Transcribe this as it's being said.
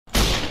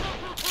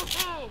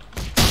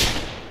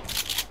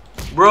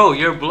Bro,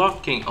 you're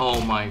blocking.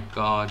 Oh my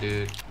god,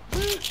 dude.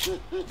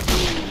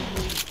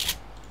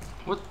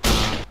 What the?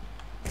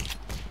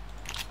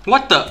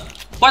 What the?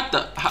 What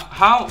the?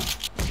 How?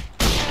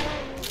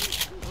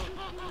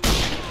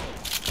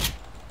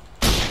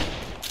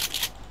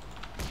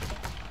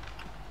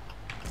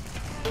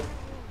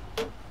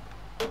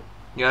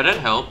 Yeah, that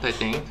helped, I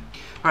think.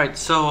 Alright,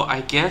 so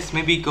I guess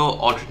maybe go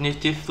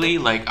alternatively,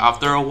 like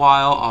after a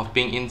while of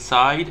being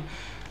inside,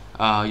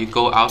 you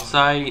go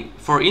outside.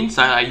 For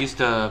inside, I use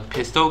the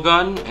pistol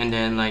gun, and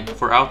then like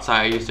for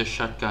outside, I use the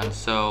shotgun.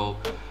 So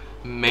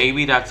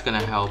maybe that's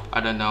gonna help.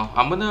 I don't know.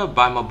 I'm gonna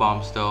buy my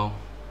bombs though.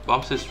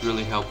 Bombs is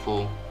really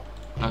helpful.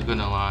 Not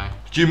gonna lie.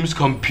 Jim's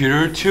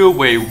computer too?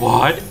 Wait,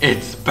 what?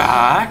 It's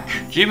back?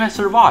 Jim has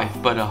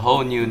survived, but a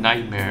whole new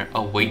nightmare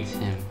awaits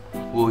him.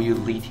 Will you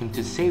lead him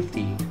to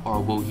safety,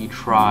 or will he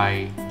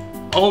try?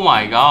 Oh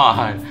my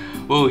god!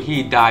 Will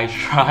he die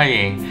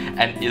trying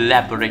and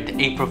elaborate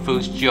the April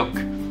Fool's joke?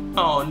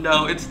 Oh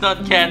no, it's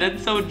not canon,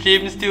 so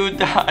Jim still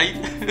died.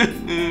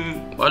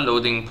 What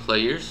loading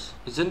players?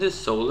 Isn't this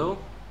solo?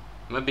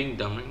 Am I being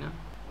dumb right now?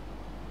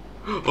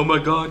 Oh my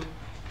god!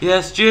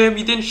 Yes, Jim,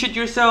 you didn't shit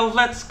yourself.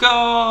 Let's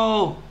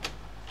go!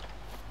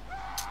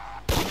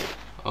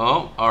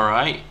 Oh,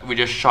 alright. We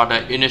just shot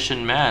an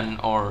innocent man,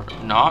 or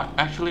not.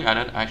 Actually, I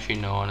don't actually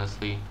know,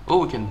 honestly.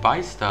 Oh, we can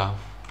buy stuff.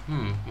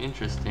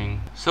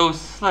 Interesting. So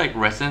it's like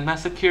Resident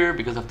Massacre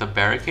because of the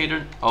barricade.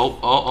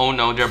 Oh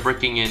no, they're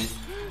breaking in.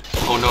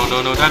 Oh no,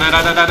 die, die,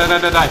 die, die, die,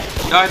 die,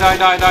 die, die,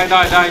 die, die,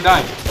 die, die,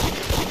 die.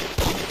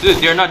 Dude,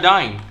 they're not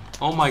dying.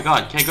 Oh my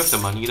god, can I grab the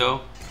money though?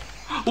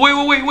 Wait,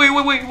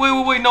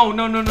 no.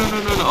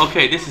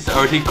 Okay, this is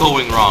already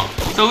going wrong.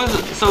 So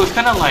it's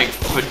kind of like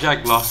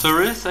Project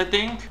Lazarus, I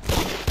think.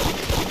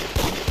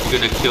 You're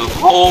gonna kill.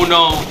 Oh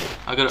no!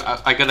 I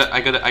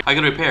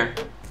gotta repair.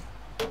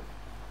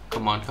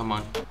 Come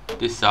on.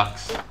 This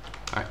sucks.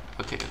 Alright,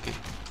 okay.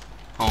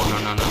 Oh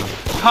no.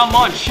 Come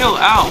on, chill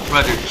out,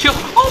 brother. Chill.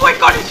 Oh my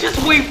god, it's just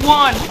wave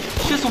one.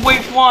 It's just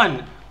wave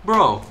one,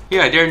 bro.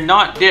 Yeah, they're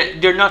not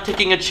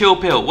taking a chill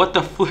pill. What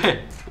the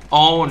flip?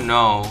 Oh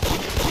no.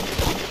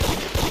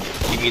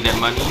 Give me that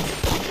money.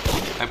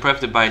 I probably have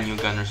to buy a new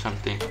gun or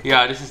something.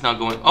 Yeah, this is not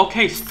going.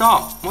 Okay,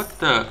 stop. What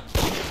the?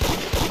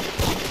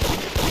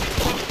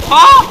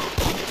 Ah!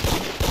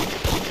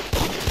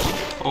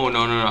 Oh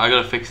no. I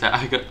gotta fix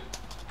that.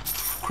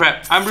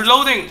 Crap. I'm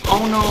reloading.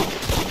 Oh no.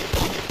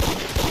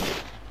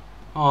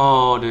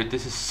 Oh dude,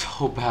 this is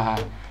so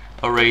bad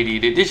already.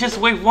 Dude, this is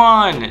wave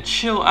one.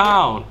 Chill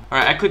out.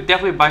 Alright, I could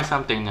definitely buy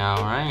something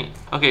now, right?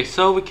 Okay,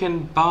 so we can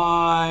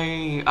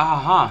buy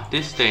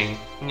this thing.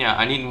 Yeah,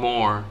 I need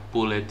more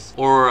bullets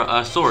or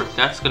a sword.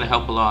 That's gonna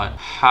help a lot.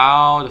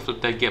 How the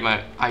flip did I get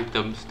my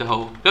items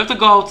though? Do I have to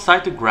go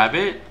outside to grab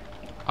it?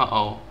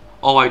 Oh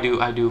I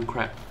do.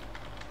 Crap.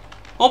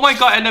 Oh my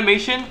god,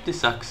 animation. This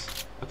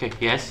sucks. Okay,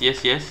 yes.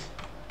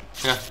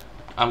 Yeah,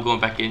 I'm going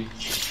back in.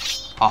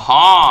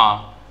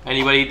 Aha!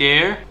 Anybody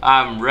there?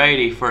 I'm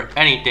ready for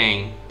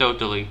anything.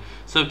 Totally.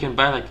 So we can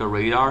buy like a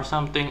radar or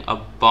something. A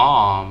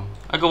bomb.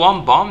 I got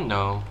one bomb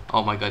though.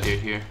 Oh my god, they're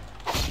here.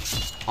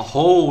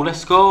 Oh,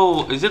 let's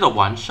go. Is it a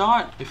one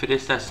shot? If it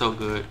is, that's so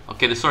good.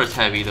 Okay, the sword is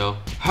heavy though.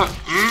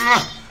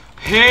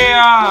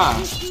 Here!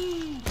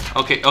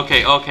 Okay.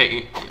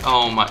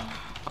 Oh my.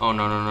 Oh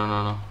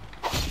no.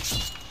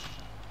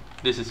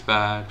 This is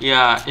bad.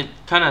 Yeah, it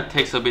kind of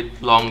takes a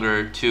bit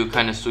longer to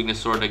kind of swing the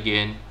sword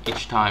again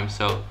each time.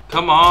 So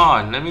come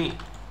on, let me.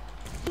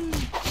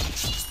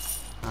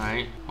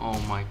 Alright. Oh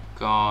my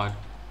god.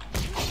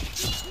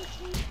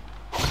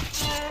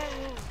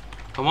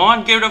 Come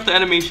on, get rid of the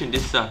animation.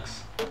 This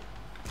sucks.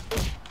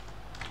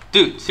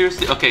 Dude,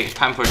 seriously. Okay,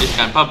 time for this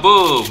gun.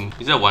 Boom!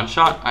 Is that one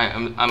shot?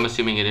 I'm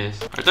assuming it is.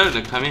 I thought it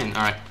would come in.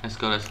 Alright, let's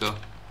go.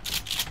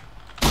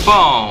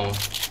 Boom!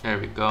 There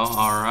we go.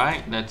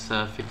 Alright, let's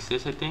fix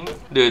this, I think.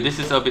 Dude, this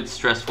is a bit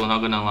stressful,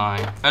 not gonna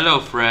lie. Hello,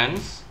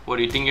 friends. What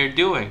do you think you're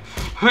doing?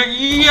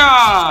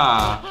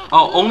 Yeah!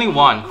 Oh, only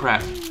one.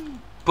 Crap.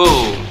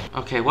 Boom.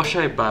 Okay, what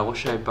should I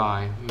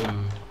buy?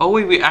 Oh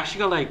wait, we actually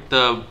got like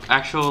the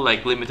actual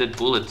like limited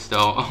bullets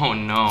though. Oh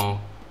no.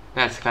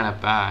 That's kind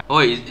of bad. Oh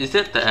wait, is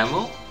that the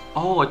ammo?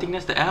 Oh, I think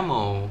that's the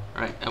ammo.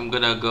 Right, I'm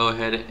gonna go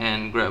ahead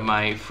and grab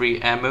my free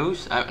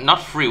ammos.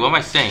 Not free, what am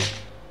I saying?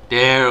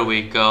 There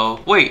we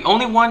go. Wait,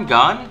 only one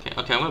gun?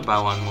 Okay, I'm gonna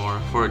buy one more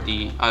for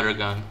the other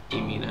gun.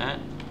 Give me that.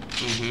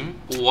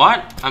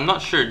 What? I'm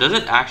not sure. Does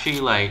it actually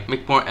like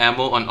make more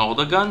ammo on all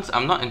the guns?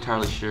 I'm not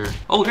entirely sure.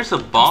 Oh, there's a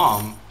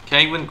bomb. Can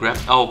I even grab?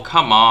 Oh,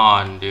 come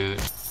on,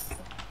 dude.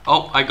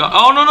 Oh, I got.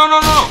 Oh, no.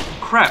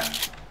 Crap.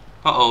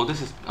 Uh-oh,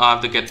 this is. I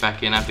have to get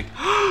back in. I have to.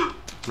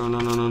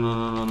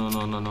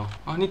 No.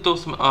 I need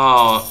those.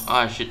 Oh,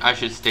 I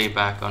should stay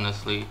back,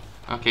 honestly.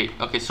 Okay,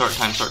 short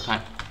time.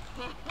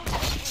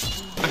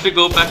 I should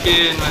go back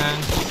in, man.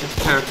 This is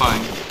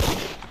terrifying.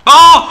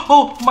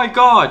 Oh my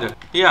god.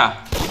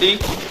 Yeah, see?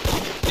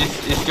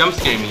 It's jump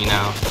scaring me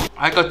now.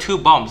 I got 2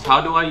 bombs. How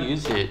do I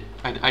use it?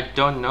 I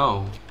don't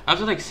know. I have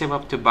to like save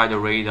up to buy the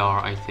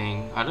radar, I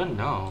think. I don't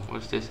know.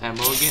 What's this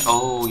ammo again?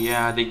 Oh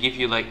yeah, they give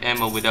you like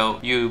ammo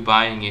without you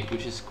buying it,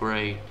 which is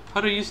great. How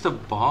to use the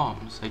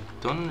bombs? I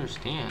don't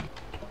understand.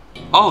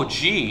 Oh,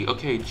 G.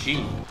 Okay,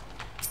 G.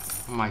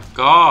 Oh my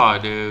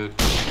god, dude.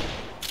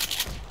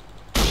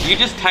 You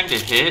just tanked a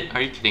hit? Are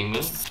you kidding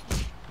me?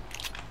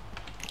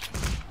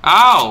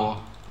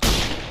 Ow!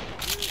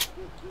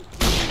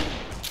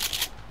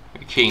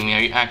 Are you kidding me?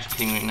 Are you actually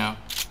kidding me right now?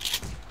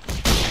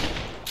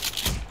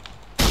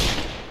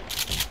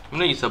 I'm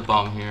gonna use a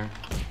bomb here.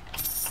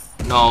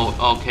 No,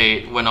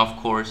 okay, went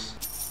off course.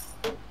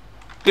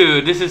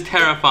 Dude, this is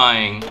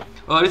terrifying.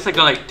 Oh, at least I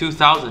got like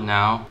 2,000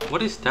 now.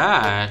 What is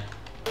that?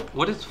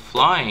 What is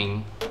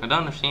flying? I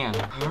don't understand.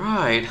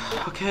 Alright,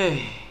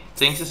 okay.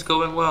 Things is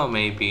going well,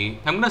 maybe.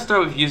 I'm gonna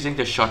start with using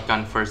the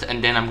shotgun first,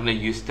 and then I'm gonna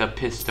use the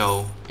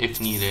pistol if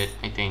needed,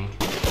 I think.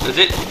 Does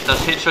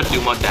headshot do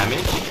more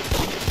damage?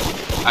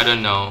 I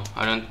don't know.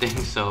 I don't think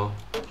so.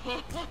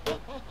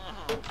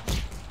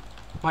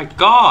 My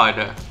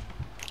god!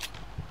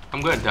 I'm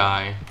gonna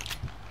die.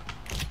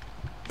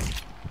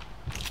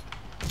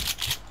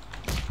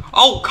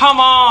 Oh, come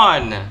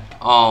on!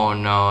 Oh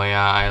no,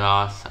 yeah, I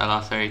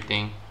lost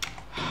everything.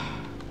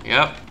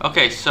 Yep.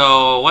 Okay,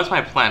 so what's my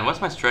plan? What's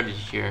my strategy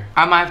here?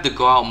 I might have to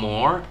go out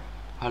more.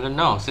 I don't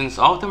know. Since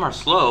all of them are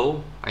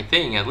slow, I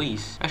think at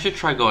least. I should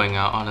try going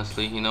out,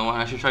 honestly. You know what?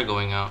 I should try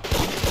going out.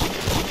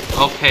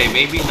 Okay,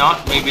 maybe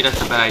not. Maybe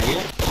that's a bad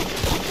idea.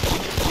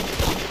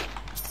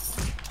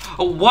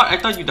 Oh, what? I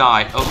thought you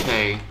died.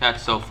 Okay,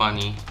 that's so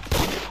funny.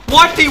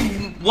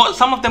 What?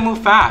 Some of them move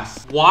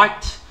fast.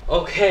 What?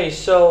 Okay,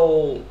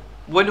 so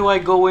when do I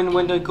go in?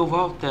 When do I go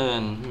out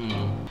then?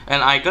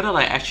 And I gotta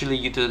like actually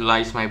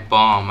utilize my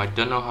bomb. I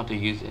don't know how to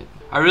use it.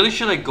 I really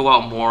should like go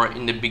out more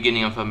in the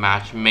beginning of a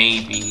match,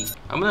 maybe.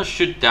 I'm gonna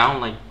shoot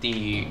down like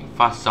the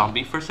fast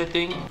zombie first, I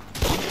think.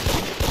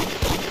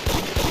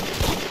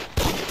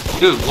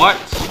 Dude, what?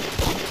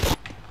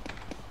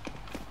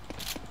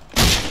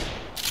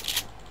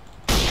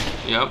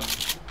 Yep,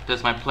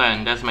 that's my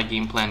plan. That's my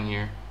game plan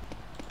here.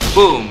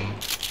 Boom.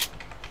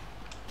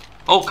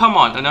 Oh, come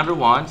on, another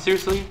one?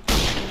 Seriously?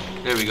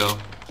 There we go.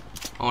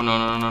 Oh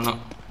no.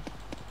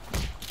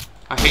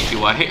 I hate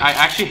you. I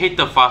actually hate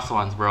the fast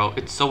ones, bro.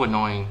 It's so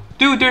annoying.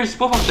 Dude, there's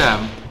both of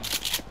them.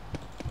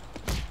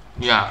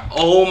 Yeah.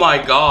 Oh my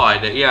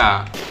god.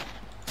 Yeah.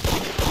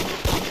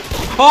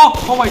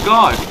 Oh my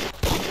god.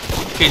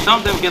 Okay, some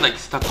of them get like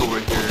stuck over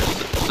here.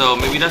 So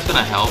maybe that's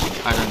gonna help.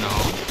 I don't know.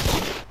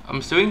 I'm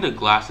doing the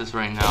glasses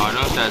right now. I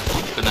don't know if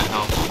that's gonna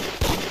help.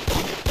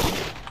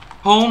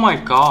 Oh my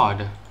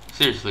god.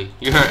 Seriously,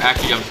 you're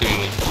actually jump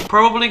scaring me.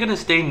 Probably gonna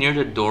stay near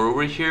the door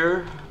over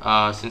here,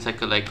 since I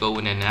could like go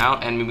in and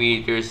out, and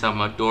maybe there's some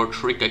door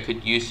trick I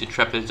could use to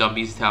trap the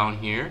zombies down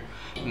here.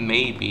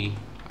 Maybe.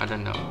 I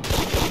don't know.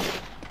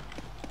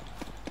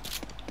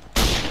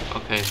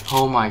 Okay.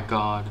 Oh my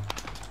god.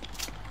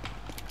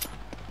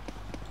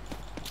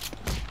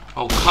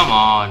 Oh, come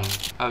on.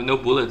 I have no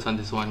bullets on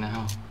this one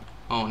now.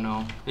 Oh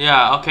no.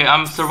 Yeah, okay,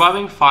 I'm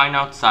surviving fine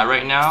outside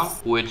right now,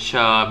 which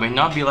may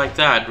not be like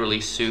that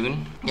really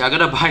soon. Yeah, I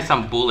gotta buy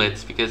some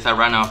bullets because I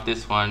ran out of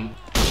this one.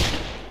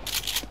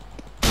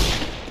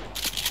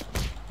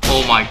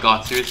 Oh my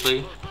god,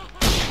 seriously?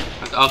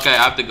 Okay, I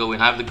have to go in.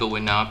 I have to go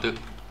in now.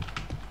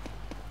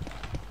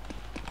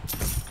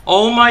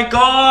 Oh my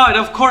god!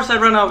 Of course I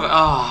ran out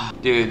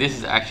of... dude, this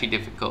is actually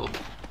difficult.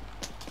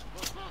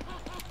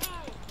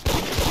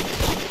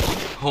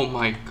 Oh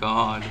my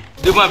god.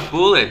 Dude, my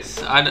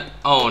bullets.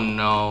 Oh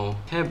no.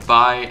 Can I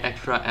buy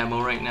extra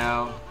ammo right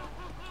now?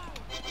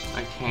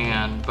 I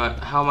can, but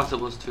how am I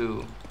supposed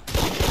to?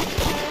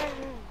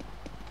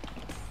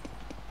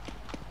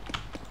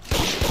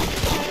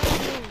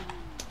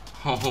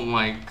 Oh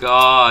my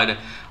god.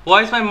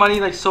 Why is my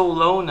money like so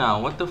low now?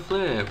 What the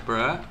flip,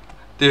 bruh?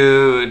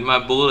 Dude, my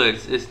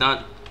bullets is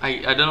not... I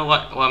don't know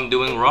what I'm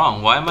doing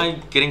wrong. Why am I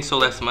getting so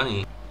less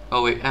money?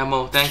 Oh wait,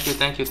 ammo. Thank you.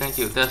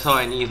 That's all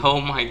I need. Oh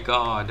my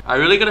god. I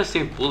really gotta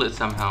save bullets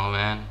somehow,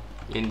 man.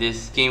 In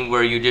this game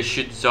where you just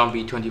shoot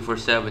zombie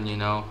 24/7, you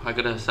know. I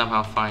gotta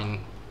somehow find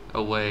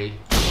a way.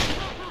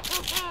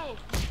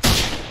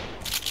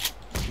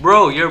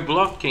 Bro, you're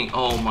blocking.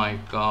 Oh my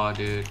god,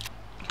 dude.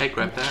 Can I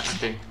grab that?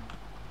 Okay.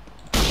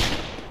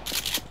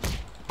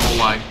 Oh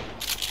my.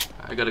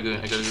 I gotta go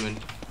in.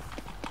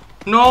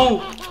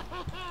 No!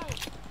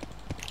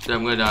 Dude,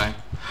 I'm gonna die.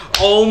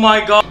 Oh my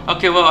god.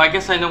 Okay, well, I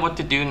guess I know what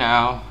to do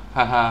now.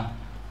 Haha.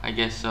 I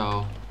guess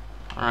so.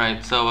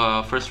 Alright,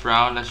 so first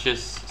round, let's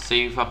just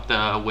save up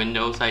the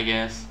windows, I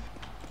guess.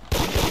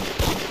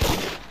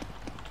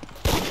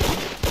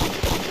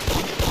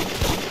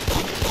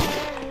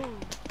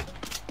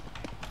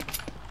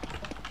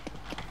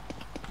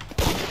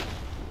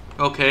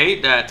 Okay,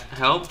 that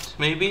helped,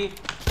 maybe.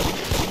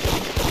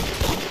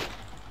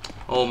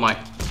 Oh my.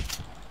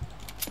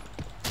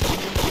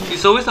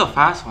 It's always the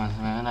fast ones,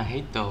 man. I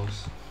hate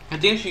those. I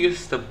think I should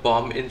use the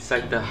bomb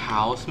inside the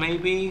house,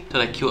 maybe, to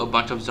like kill a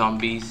bunch of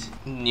zombies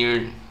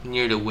near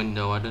the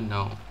window. I don't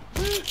know.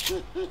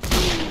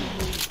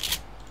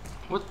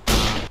 What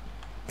the?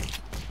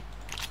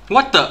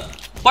 What the?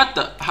 What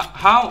the?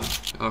 How?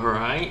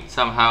 Alright,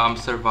 somehow I'm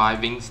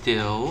surviving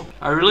still.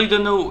 I really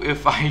don't know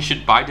if I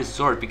should buy this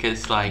sword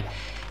because like,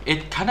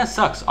 it kinda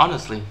sucks,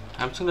 honestly.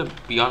 I'm just gonna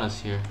be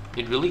honest here.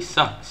 It really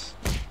sucks.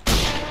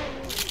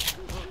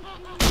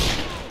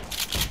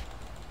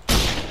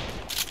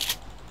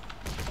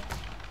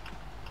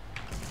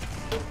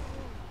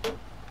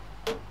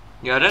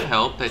 Yeah, that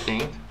helped, I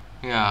think.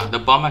 Yeah, the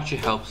bomb actually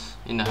helps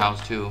in the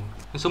house too.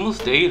 It's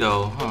almost day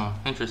though, huh?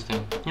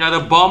 Interesting. Yeah, the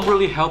bomb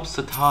really helps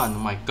a ton. Oh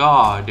my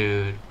god,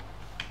 dude.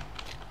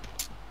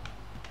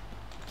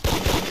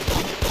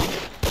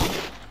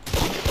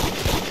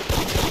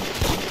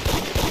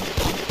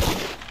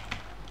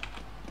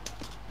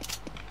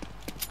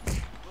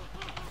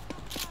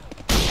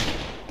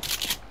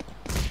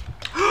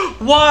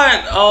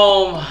 What?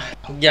 Oh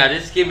my. Yeah,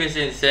 this game is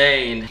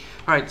insane.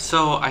 Alright,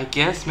 so I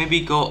guess maybe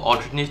go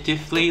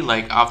alternatively,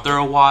 like after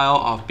a while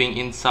of being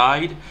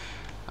inside,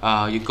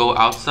 you go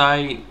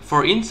outside.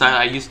 For inside,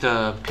 I use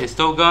the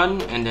pistol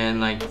gun, and then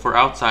like for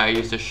outside, I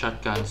use the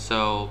shotgun.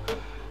 So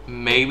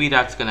maybe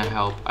that's gonna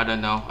help. I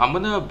don't know. I'm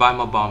gonna buy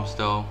my bombs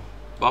though.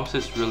 Bombs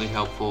is really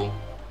helpful.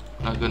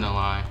 Not gonna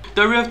lie.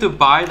 Do we have to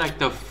buy like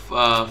the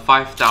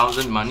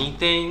 5,000 money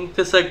thing?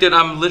 Cause like, dude,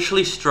 I'm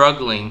literally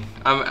struggling.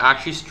 I'm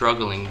actually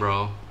struggling,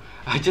 bro.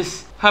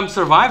 I'm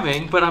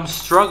surviving, but I'm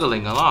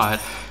struggling a lot.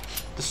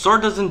 The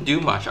sword doesn't do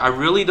much. I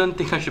really don't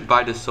think I should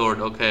buy the sword,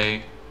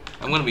 okay?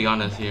 I'm gonna be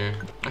honest here.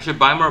 I should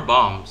buy more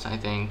bombs, I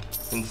think,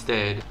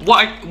 instead.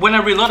 When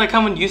I reload, I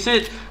can't use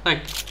it?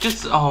 Like,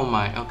 just, oh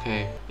my,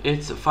 okay.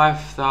 It's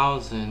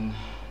 5,000,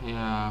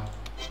 yeah.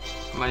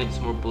 Might need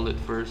some more bullet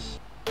first.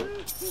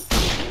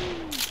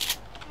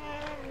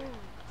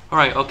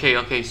 Alright,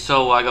 okay,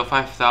 so I got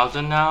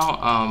 5,000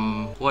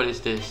 now. What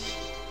is this?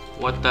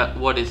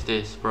 What is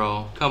this,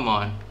 bro? Come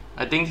on.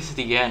 I think this is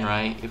the end,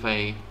 right? If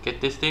I get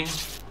this thing.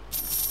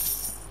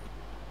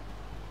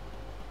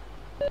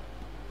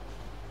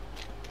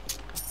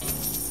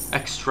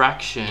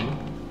 Extraction.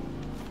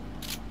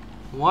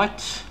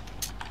 What?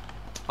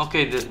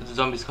 Okay, the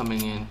zombie's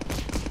coming in.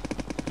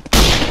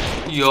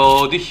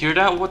 Yo, did you hear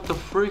that? What the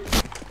frick?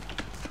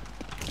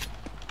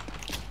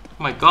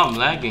 Oh my god, I'm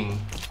lagging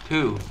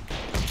too.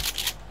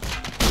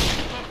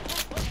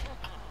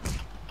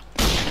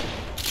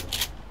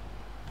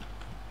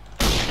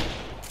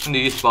 I need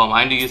to use bomb.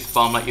 I need to use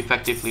bomb like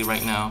effectively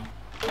right now.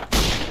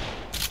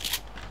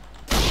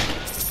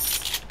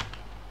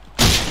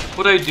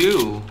 What'd I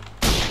do?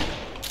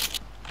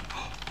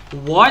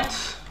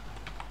 What?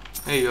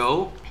 Hey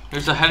yo,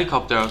 there's a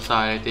helicopter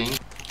outside, I think.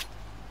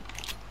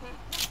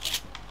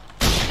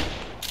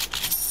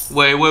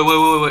 Wait,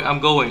 I'm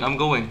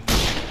going.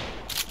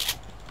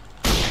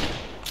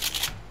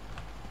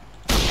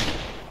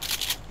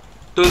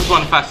 Don't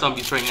spawn fast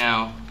zombies right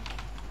now.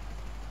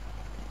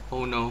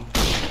 Oh no.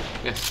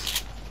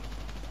 Yes.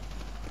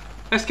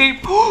 Escape!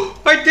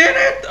 I did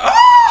it!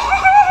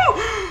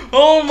 Oh!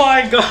 Oh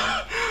my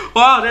god!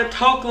 Wow, that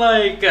took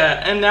like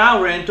an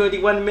hour and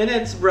 21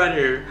 minutes,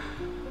 brother.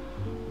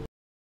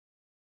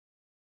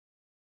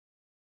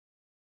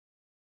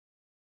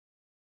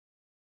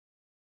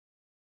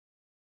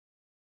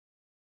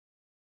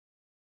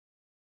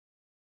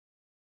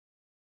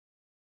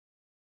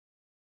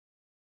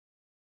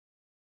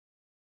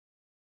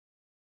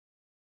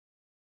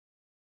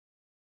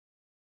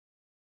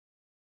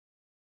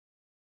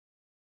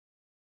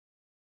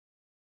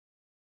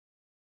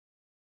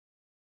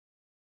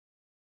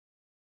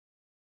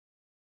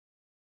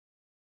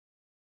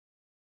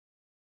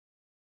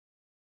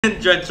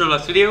 Enjoyed the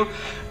last video.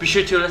 Be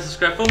sure to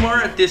subscribe for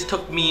more. This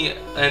took me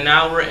an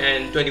hour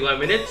and 21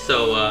 minutes,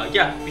 so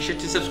yeah, be sure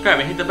to subscribe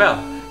and hit the bell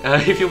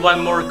if you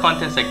want more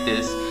contents like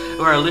this,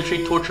 where I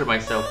literally torture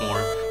myself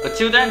more. But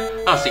till then,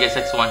 I'll see you guys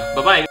next one.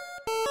 Bye bye.